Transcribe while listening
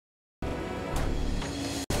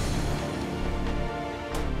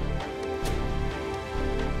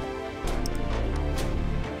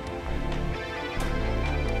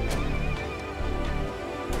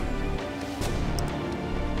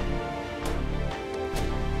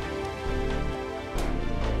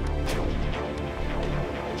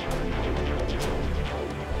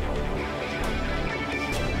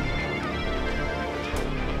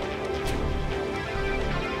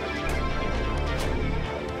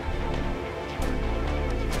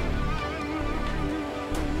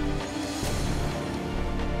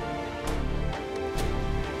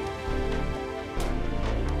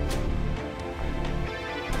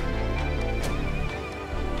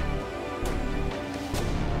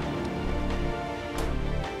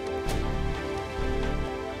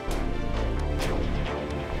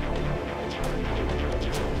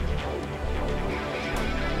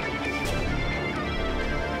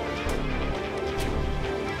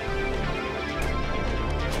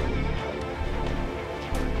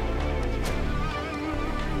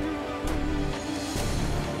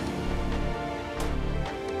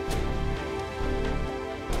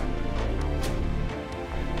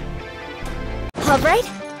All right,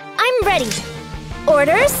 I'm ready.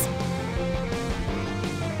 Orders?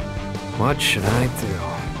 What should I do?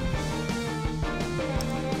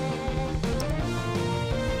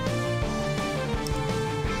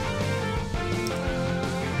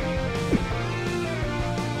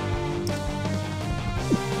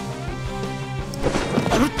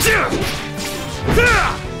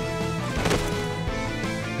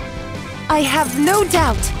 I have no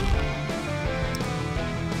doubt.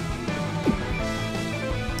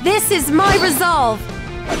 This is my resolve.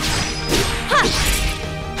 Ha!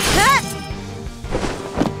 Ha!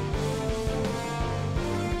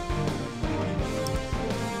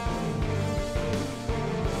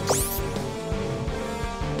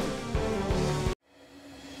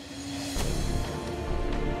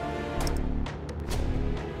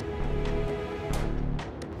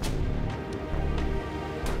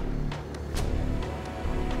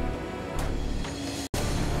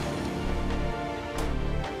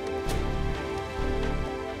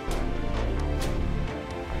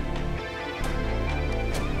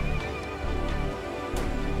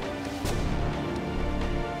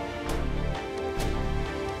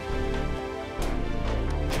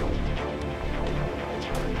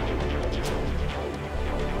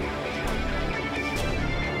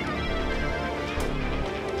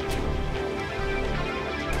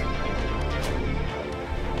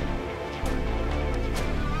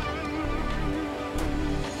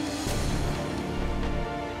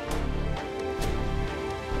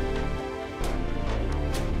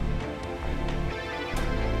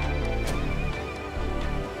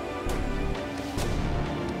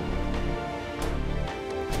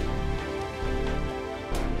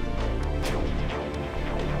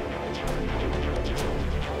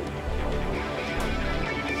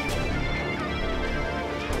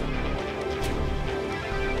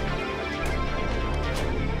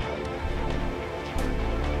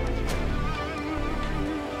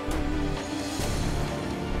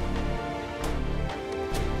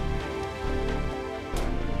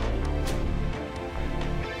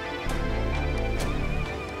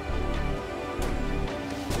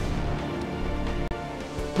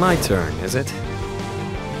 My turn, is it?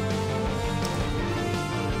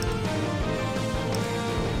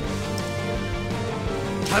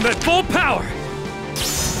 I'm at full power!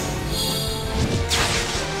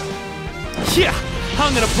 Yeah!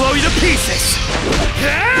 I'm gonna blow you to pieces!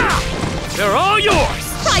 Yeah! They're all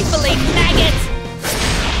yours! Trifling maggot!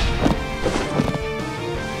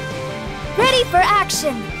 Ready for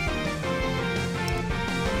action!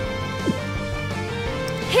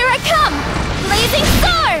 Here I come! Blazing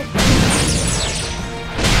sword!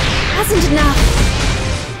 Wasn't enough.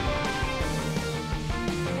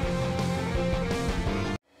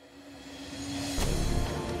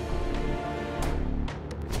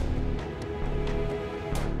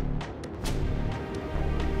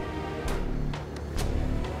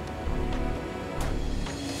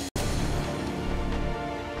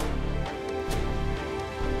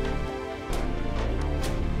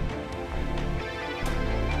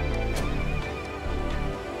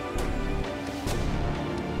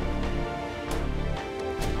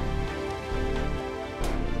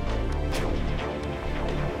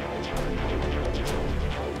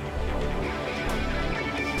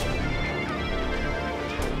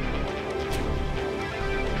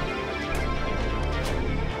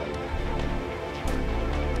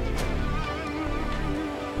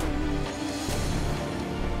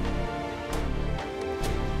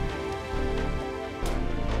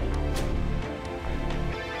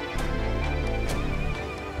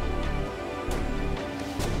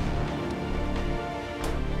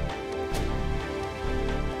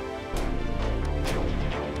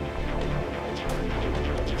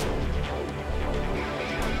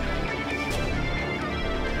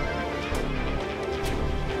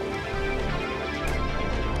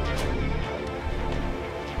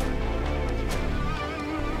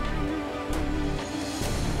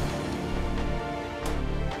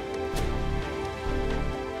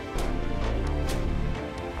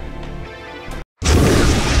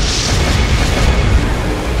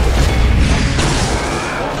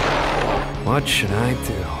 What should I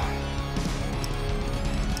do?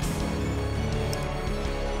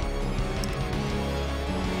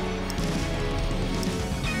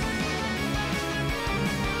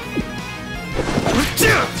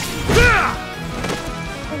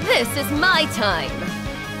 This is my time.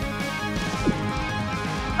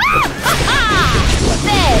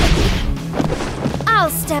 There! I'll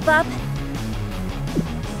step up.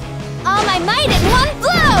 All my might in one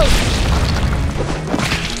blow!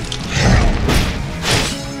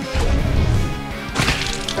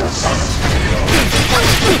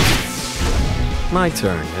 My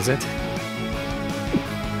turn, is it?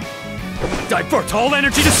 Divert all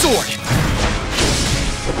energy to sword!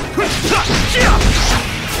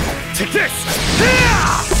 Take this!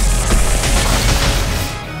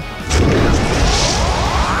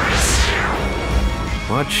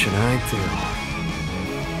 What should I do?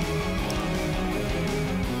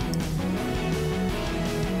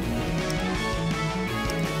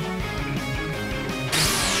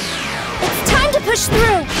 It's time to push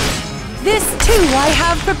through! This too I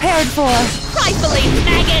have prepared for. Trifling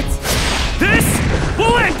maggots! This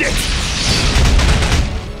will end it!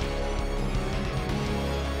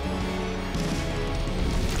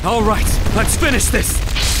 All right, let's finish this!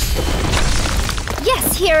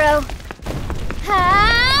 Yes, hero!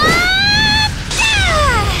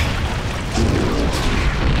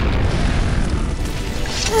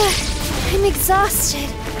 I'm exhausted.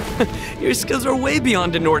 Your skills are way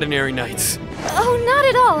beyond an ordinary knight's. Oh, not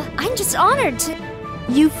at all. I'm just honored to...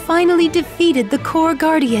 You finally defeated the Core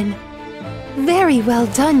Guardian. Very well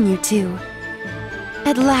done, you two.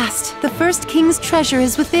 At last, the first king's treasure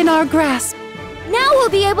is within our grasp. Now we'll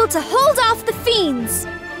be able to hold off the fiends!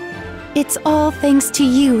 It's all thanks to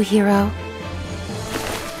you, hero.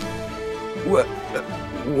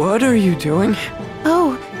 What are you doing?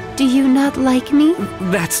 Oh, do you not like me?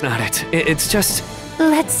 That's not it. It's just...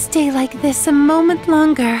 Let's stay like this a moment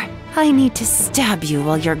longer. I need to stab you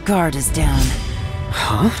while your guard is down.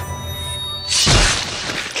 Huh?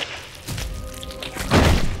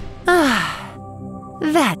 Ah,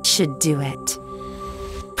 that should do it.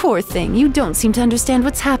 Poor thing, you don't seem to understand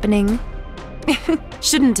what's happening.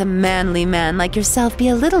 Shouldn't a manly man like yourself be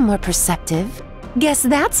a little more perceptive? Guess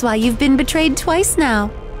that's why you've been betrayed twice now.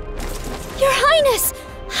 Your Highness!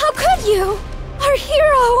 How could you? Our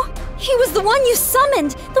hero! He was the one you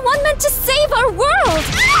summoned! The one meant to save our world!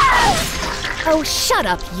 Oh, shut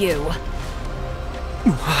up, you!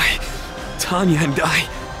 Why? Tanya and I...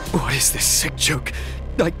 What is this sick joke?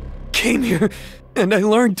 I came here, and I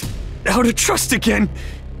learned how to trust again.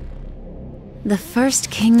 The first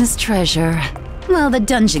king's treasure. Well, the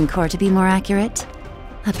dungeon core to be more accurate.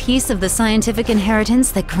 A piece of the scientific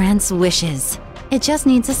inheritance that grants wishes. It just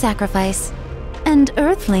needs a sacrifice. And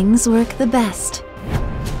Earthlings work the best.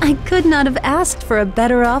 I could not have asked for a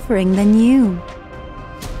better offering than you.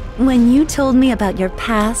 When you told me about your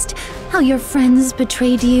past, how your friends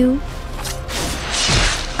betrayed you,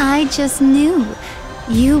 I just knew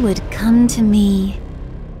you would come to me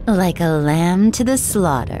like a lamb to the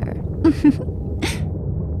slaughter.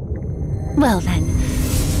 Well then,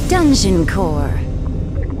 Dungeon Core.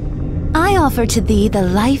 I offer to thee the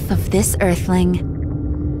life of this Earthling.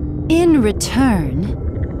 In return,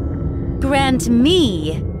 grant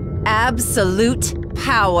me absolute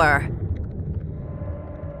power.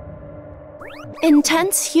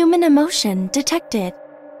 Intense human emotion detected.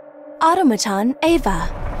 Automaton Ava.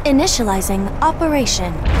 Initializing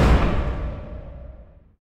operation.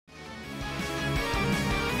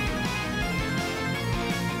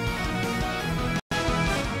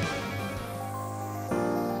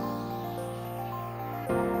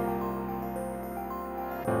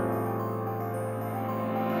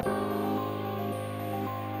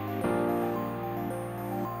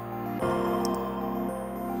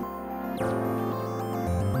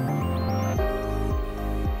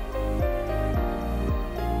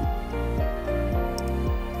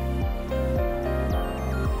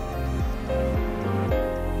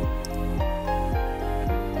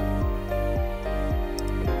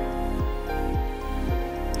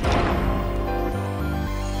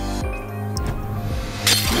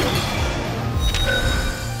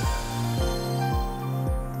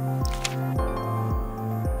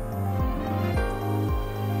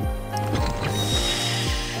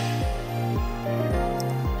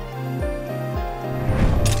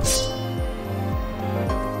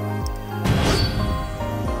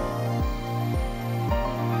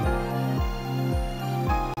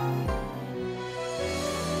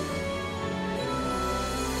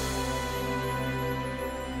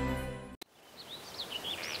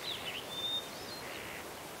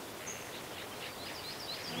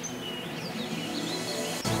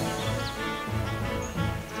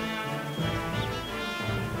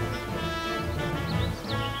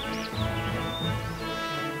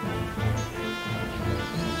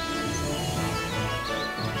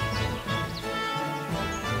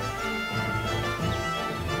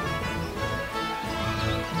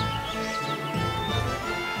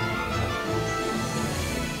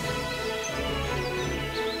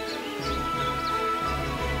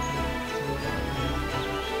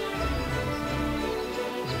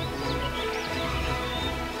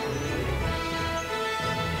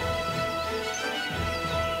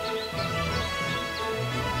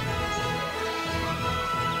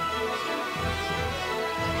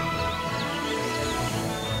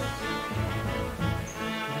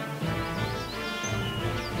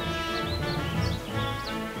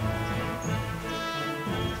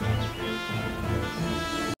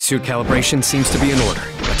 Suit calibration seems to be in order.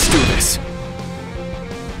 Let's do this.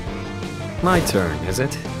 My turn, is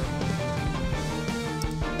it?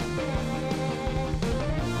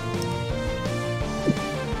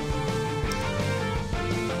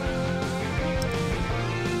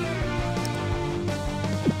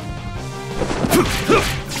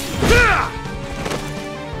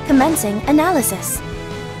 Commencing analysis.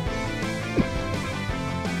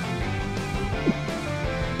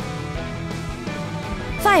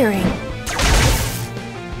 Firing.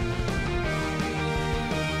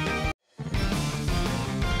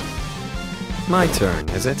 My turn,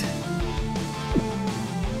 is it?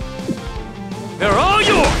 They're all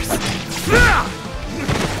yours!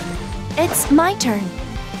 It's my turn.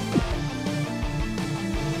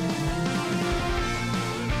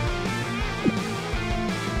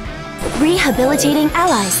 Rehabilitating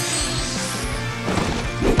allies.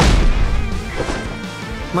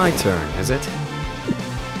 My turn, is it?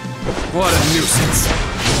 What a nuisance.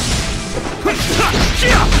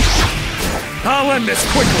 I'll end this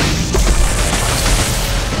quickly.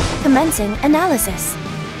 Commencing analysis.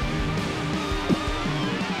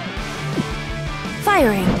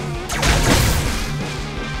 Firing.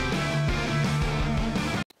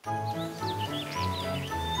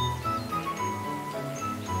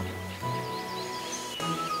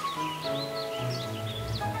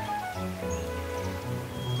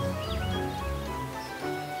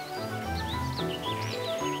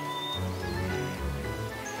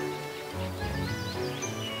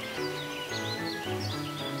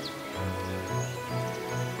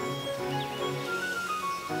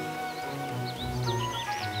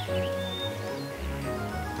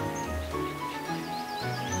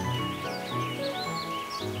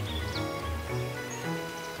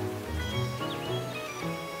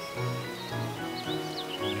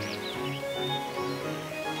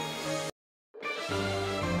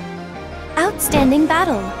 Outstanding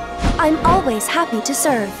battle. I'm always happy to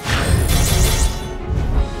serve.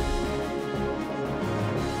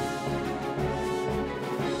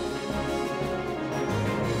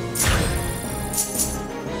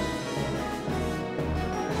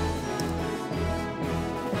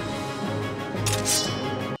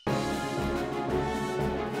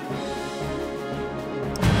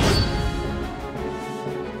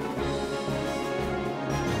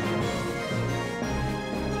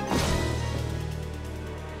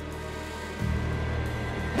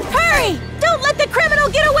 Don't let the criminal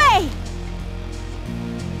get away!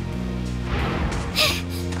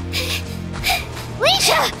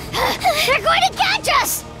 Leisha! They're going to catch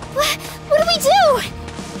us! What do we do?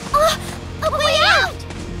 A way out!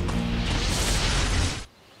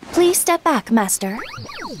 Please step back, Master.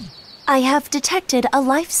 I have detected a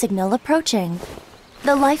life signal approaching.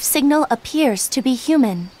 The life signal appears to be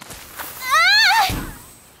human.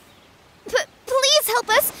 Please help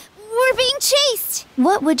us! We're being chased!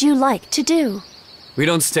 What would you like to do? We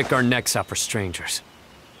don't stick our necks out for strangers.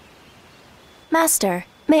 Master,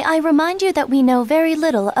 may I remind you that we know very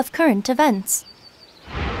little of current events.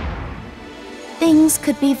 Things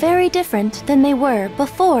could be very different than they were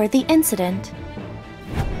before the incident.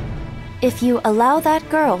 If you allow that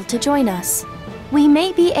girl to join us, we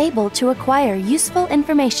may be able to acquire useful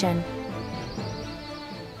information.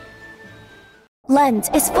 Lens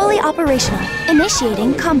is fully operational.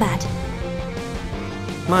 Initiating combat.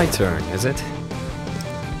 My turn, is it?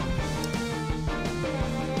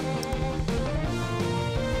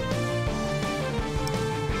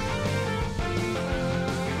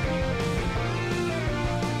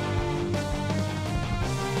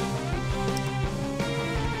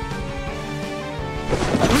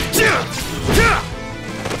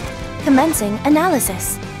 Commencing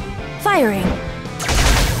analysis. Firing.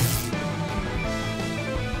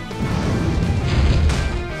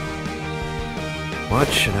 What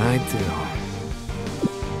should I do?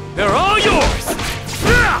 They're all yours!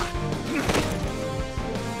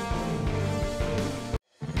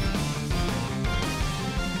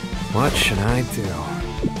 What should I do?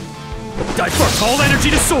 Divert all energy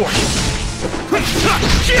to sword!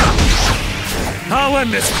 I'll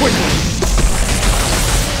end this quickly!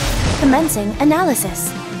 Commencing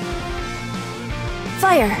analysis.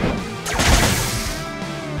 Fire.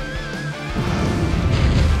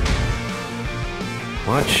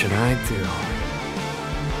 What should I do?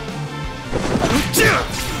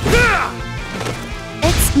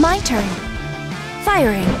 It's my turn.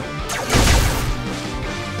 Firing.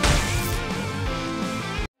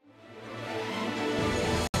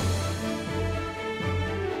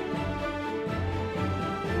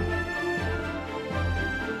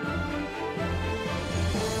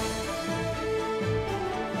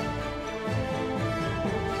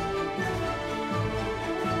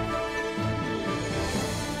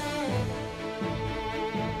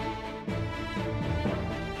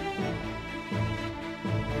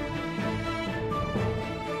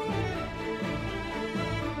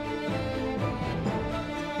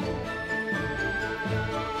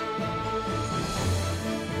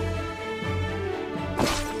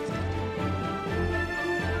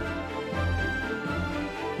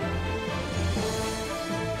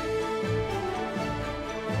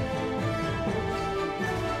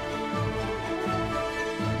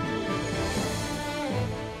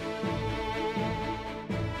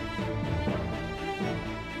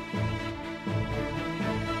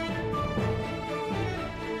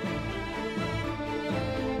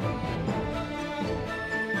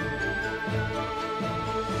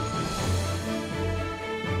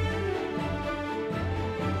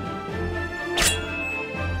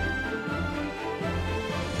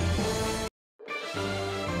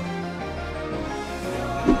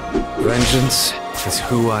 Vengeance is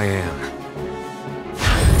who I am.